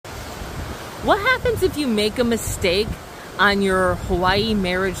What happens if you make a mistake on your Hawaii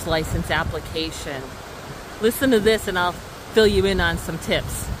marriage license application? Listen to this and I'll fill you in on some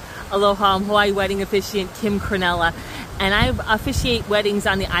tips. Aloha, I'm Hawaii wedding officiant Kim Cronella, and I officiate weddings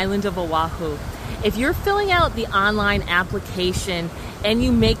on the island of Oahu. If you're filling out the online application and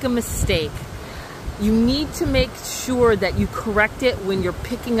you make a mistake, you need to make sure that you correct it when you're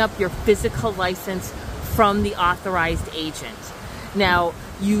picking up your physical license from the authorized agent. Now,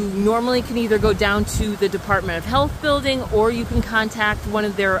 you normally can either go down to the Department of Health building, or you can contact one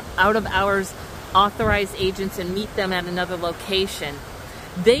of their out-of-hours authorized agents and meet them at another location.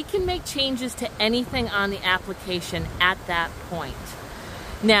 They can make changes to anything on the application at that point.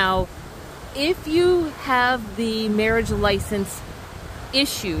 Now, if you have the marriage license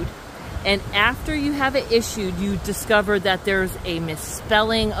issued, and after you have it issued, you discover that there's a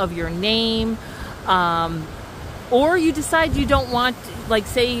misspelling of your name, or you decide you don't want, like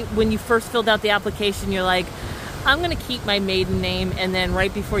say when you first filled out the application, you're like, I'm going to keep my maiden name, and then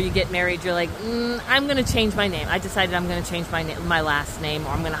right before you get married, you're like, I'm going to change my name. I decided I'm going to change my last name, or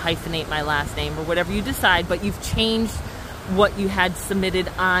I'm going to hyphenate my last name, or whatever you decide, but you've changed what you had submitted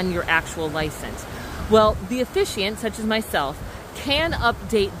on your actual license. Well, the officiant, such as myself, can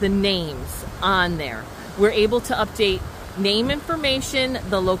update the names on there. We're able to update name information,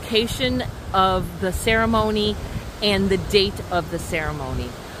 the location of the ceremony, and the date of the ceremony.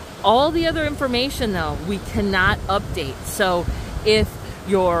 All the other information, though, we cannot update. So if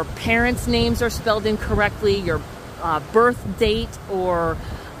your parents' names are spelled incorrectly, your birth date or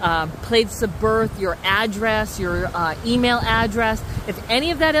place of birth, your address, your email address, if any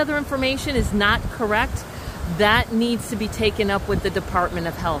of that other information is not correct, that needs to be taken up with the Department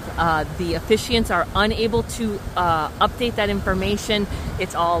of Health. The officiants are unable to update that information.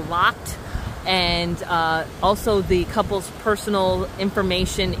 It's all locked. And also the couple's personal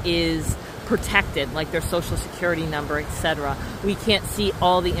information is protected, like their social security number, etc. We can't see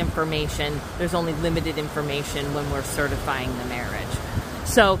all the information. There's only limited information when we're certifying the marriage.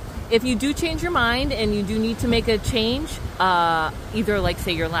 So if you do change your mind and you do need to make a change, either like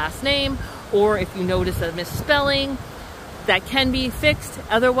say your last name, or if you notice a misspelling, that can be fixed.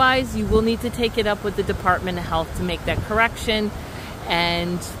 Otherwise, you will need to take it up with the Department of Health to make that correction.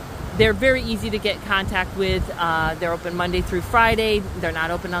 And they're very easy to get in contact with. They're open Monday through Friday. They're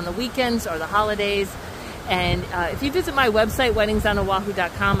not open on the weekends or the holidays. And if you visit my website,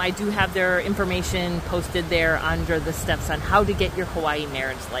 weddingsonoahu.com, I do have their information posted there under the steps on how to get your Hawaii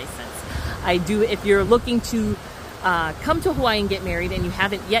marriage license. If you're looking to come to Hawaii and get married and you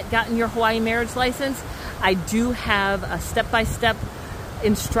haven't yet gotten your Hawaii marriage license, I do have a step-by-step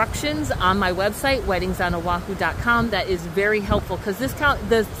instructions on my website, weddingsonoahu.com. That is very helpful because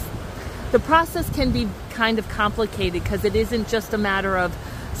the process can be kind of complicated because it isn't just a matter of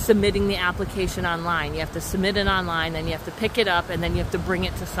submitting the application online. You have to submit it online, then you have to pick it up, and then you have to bring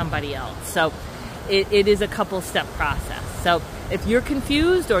it to somebody else. So it is a couple-step process. So if you're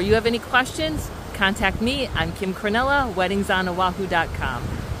confused or you have any questions, contact me. I'm Kim Cronella, weddingsonoahu.com.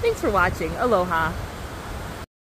 Thanks for watching. Aloha.